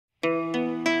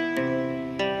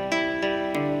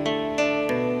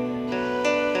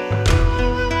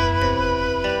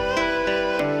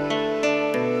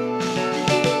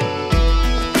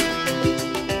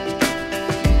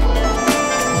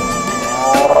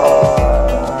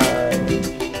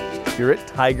You're at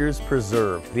Tigers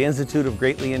Preserve, the Institute of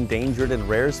Greatly Endangered and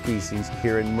Rare Species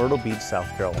here in Myrtle Beach, South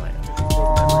Carolina.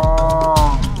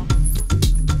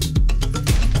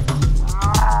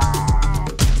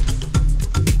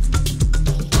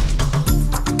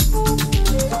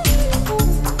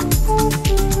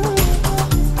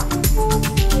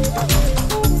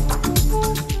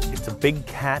 It's a big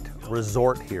cat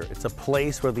resort here. It's a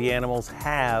place where the animals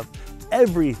have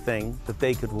everything that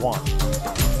they could want.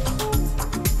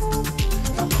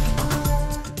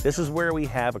 This is where we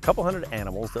have a couple hundred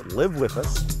animals that live with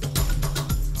us.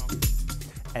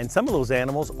 And some of those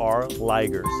animals are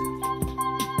ligers.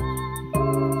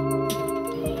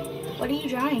 What are you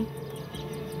drawing?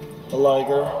 A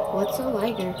liger. What's a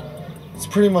liger? It's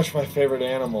pretty much my favorite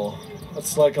animal.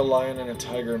 It's like a lion and a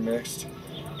tiger mixed.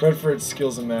 Bred for its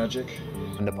skills and magic.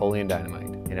 Napoleon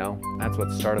Dynamite, you know? That's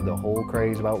what started the whole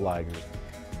craze about ligers.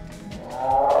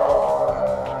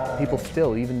 People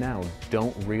still, even now,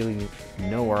 don't really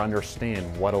know or understand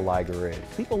what a liger is.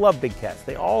 People love big cats.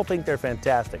 They all think they're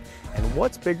fantastic. And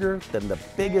what's bigger than the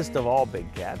biggest of all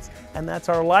big cats? And that's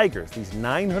our ligers, these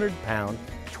 900-pound,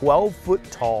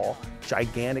 12-foot tall,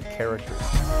 gigantic characters.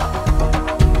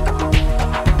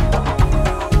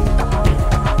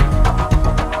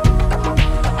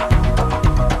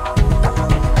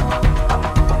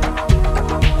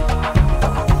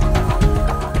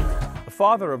 The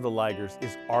father of the ligers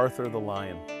is Arthur the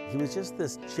lion. He was just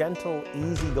this gentle,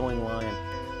 easygoing lion.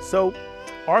 So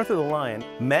Arthur the lion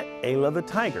met Ayla the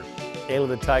tiger. Ayla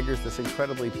the tiger is this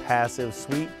incredibly passive,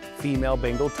 sweet female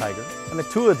Bengal tiger, and the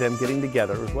two of them getting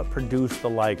together is what produced the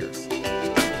ligers.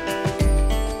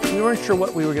 We weren't sure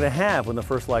what we were going to have when the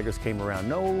first ligers came around.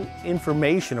 No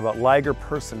information about liger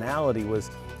personality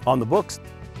was on the books.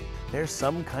 There's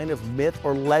some kind of myth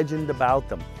or legend about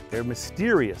them. They're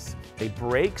mysterious. They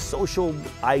break social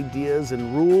ideas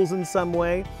and rules in some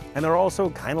way, and they're also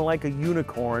kind of like a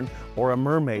unicorn or a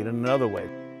mermaid in another way.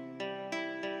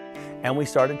 And we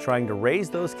started trying to raise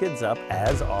those kids up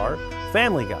as our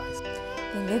family guys.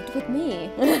 They lived with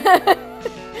me.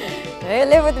 They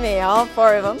lived with me, all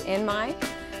four of them, in my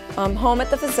home at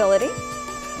the facility.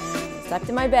 And they slept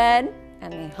in my bed,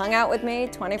 and they hung out with me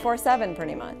 24/7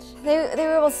 pretty much. They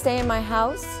were able to stay in my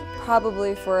house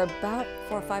probably for about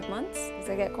 4 or 5 months, because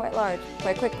they get quite large,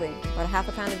 quite quickly, about ½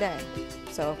 a pound a day.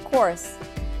 So of course,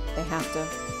 they have to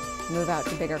move out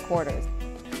to bigger quarters.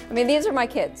 I mean, these are my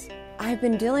kids. I've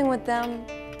been dealing with them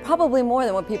probably more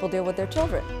than what people deal with their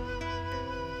children.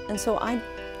 And so I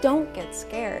don't get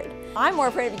scared. I'm more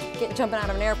afraid of jumping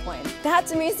out of an airplane. That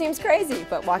to me seems crazy,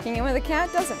 but walking in with a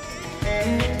cat doesn't.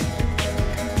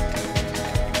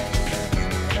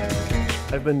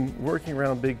 I've been working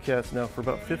around big cats now for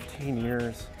about 15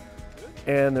 years,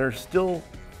 and there's still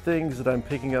things that I'm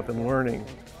picking up and learning,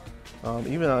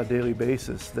 even on a daily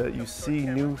basis, that you see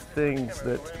new things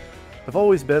that have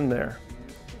always been there,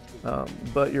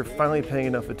 but you're finally paying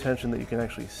enough attention that you can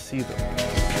actually see them.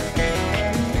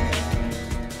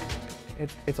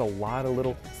 It's a lot of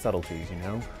little subtleties, you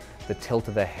know? The tilt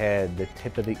of the head, the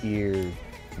tip of the ear, you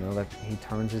know, that he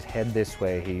turns his head this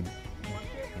way, he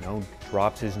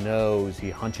drops his nose, he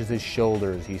hunches his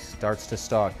shoulders, he starts to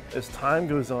stalk. As time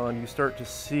goes on, you start to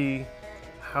see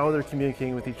how they're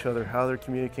communicating with each other, how they're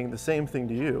communicating the same thing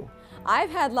to you.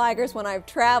 I've had ligers when I've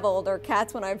traveled, or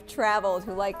cats when I've traveled,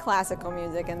 who like classical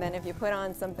music, and then if you put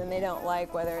on something they don't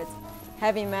like, whether it's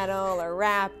heavy metal or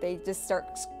rap, they just start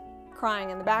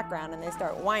crying in the background and they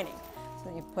start whining. So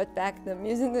you put back the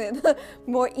music, the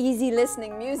more easy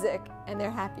listening music, and they're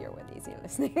happier with easy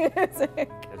listening music.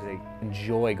 They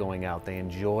enjoy going out, they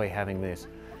enjoy having this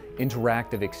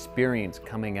interactive experience,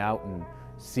 coming out and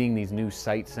seeing these new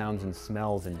sights, sounds, and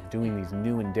smells, and doing these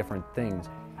new and different things.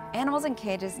 Animals in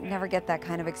cages never get that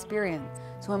kind of experience.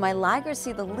 So when my ligers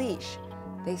see the leash,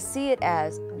 they see it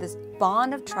as this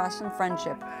bond of trust and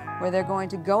friendship where they're going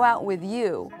to go out with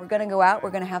you. We're going to go out,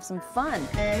 we're going to have some fun.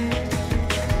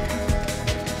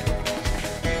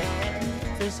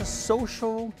 There's a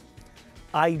social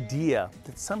idea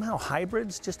that somehow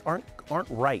hybrids just aren't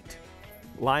right.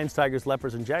 Lions, tigers,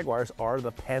 leopards, and jaguars are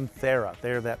the panthera.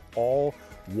 They're that all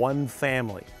one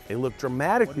family. They look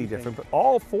dramatically different, but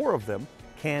all four of them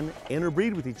can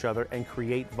interbreed with each other and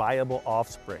create viable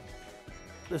offspring.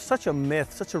 There's such a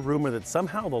myth, such a rumor that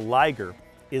somehow the liger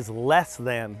is less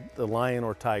than the lion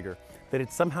or tiger, that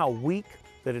it's somehow weak,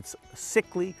 that it's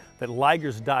sickly, that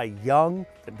ligers die young,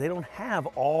 that they don't have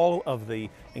all of the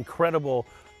incredible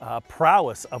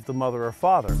prowess of the mother or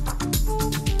father.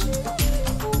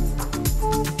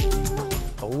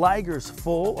 The liger's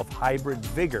full of hybrid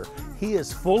vigor. He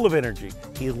is full of energy.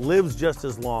 He lives just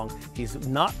as long. He's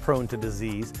not prone to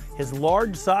disease. His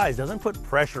large size doesn't put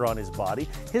pressure on his body.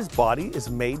 His body is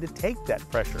made to take that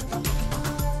pressure.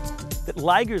 That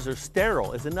ligers are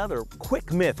sterile is another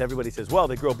quick myth. Everybody says, well,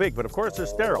 they grow big, but of course they're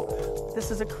sterile.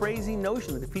 This is a crazy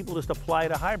notion that people just apply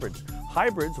to hybrids.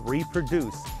 Hybrids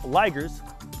reproduce. Ligers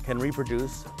can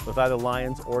reproduce with either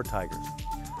lions or tigers.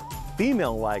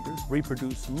 Female ligers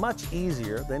reproduce much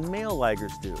easier than male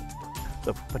ligers do.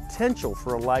 The potential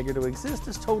for a liger to exist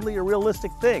is totally a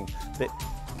realistic thing. That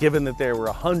given that there were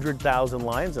 100,000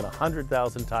 lions and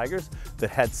 100,000 tigers that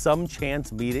had some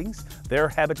chance meetings, their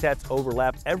habitats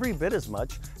overlap every bit as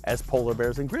much as polar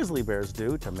bears and grizzly bears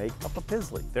do to make up a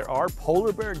pizzly. There are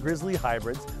polar bear grizzly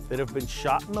hybrids that have been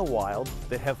shot in the wild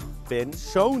that have been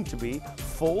shown to be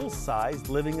full-sized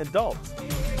living adults.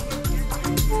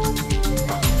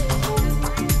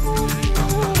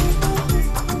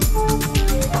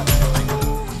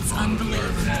 It's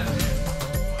unbelievable.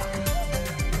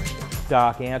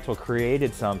 Doc Ansel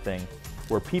created something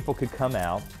where people could come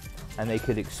out and they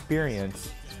could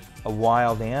experience a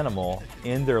wild animal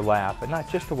in their lap, but not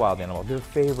just a wild animal, their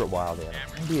favorite wild animal.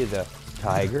 Be it a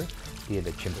tiger, be it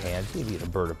a chimpanzee, be it a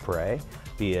bird of prey,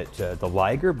 be it the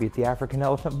liger, be it the African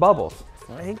elephant Bubbles.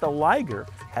 I think the liger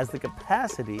has the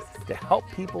capacity to help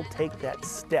people take that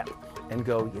step and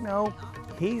go, you know,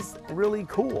 he's really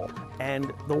cool.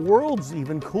 And the world's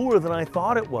even cooler than I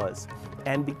thought it was.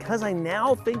 And because I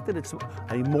now think that it's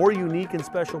a more unique and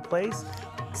special place,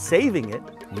 saving it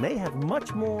may have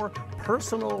much more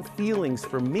personal feelings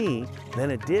for me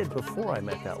than it did before I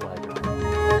met that liger.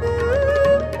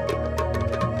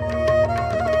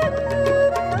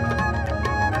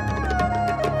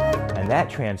 And that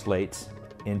translates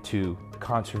into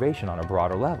conservation on a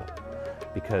broader level,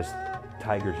 because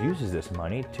Tigers uses this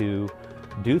money to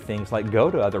do things like go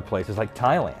to other places like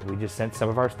Thailand. We just sent some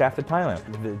of our staff to Thailand.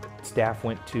 The staff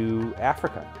went to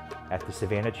Africa at the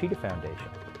Savannah Cheetah Foundation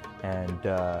and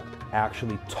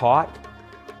actually taught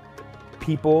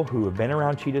people who have been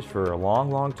around cheetahs for a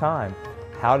long, long time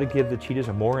how to give the cheetahs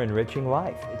a more enriching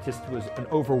life. It just was an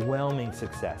overwhelming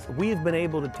success. We've been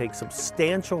able to take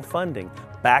substantial funding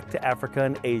back to Africa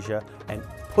and Asia and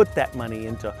put that money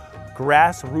into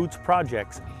grassroots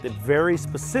projects that very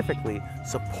specifically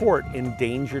support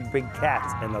endangered big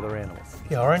cats and other animals.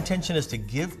 Yeah, our intention is to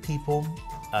give people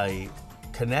a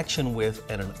connection with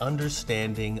and an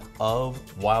understanding of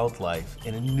wildlife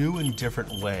in a new and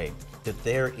different way. That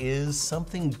there is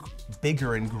something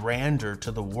bigger and grander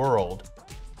to the world.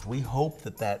 We hope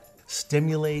that that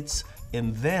stimulates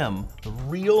in them the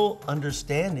real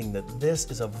understanding that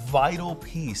this is a vital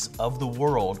piece of the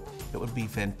world that would be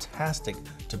fantastic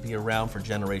to be around for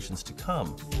generations to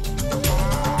come.